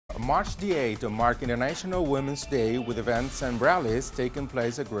March the 8th marked International Women's Day with events and rallies taking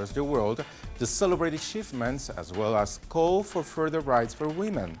place across the world to celebrate achievements as well as call for further rights for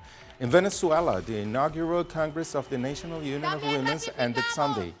women. In Venezuela, the inaugural Congress of the National Union of Women ended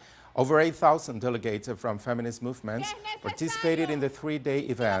Sunday. Over 8,000 delegates from feminist movements participated in the three-day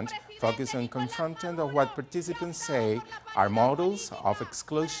event, focused on confronting what participants say are models of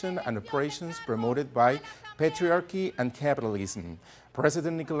exclusion and oppressions promoted by patriarchy and capitalism.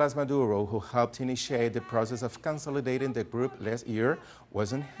 President Nicolás Maduro, who helped initiate the process of consolidating the group last year,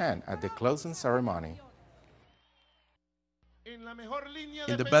 was on hand at the closing ceremony.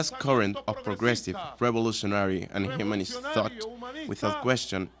 In the best current of progressive, revolutionary and humanist thought, without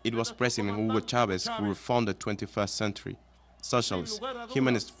question, it was President Hugo Chávez who refounded the 21st century. Socialist,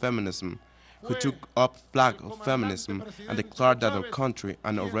 humanist feminism, who took up flag of feminism and declared that our country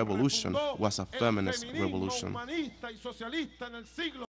and our revolution was a feminist revolution.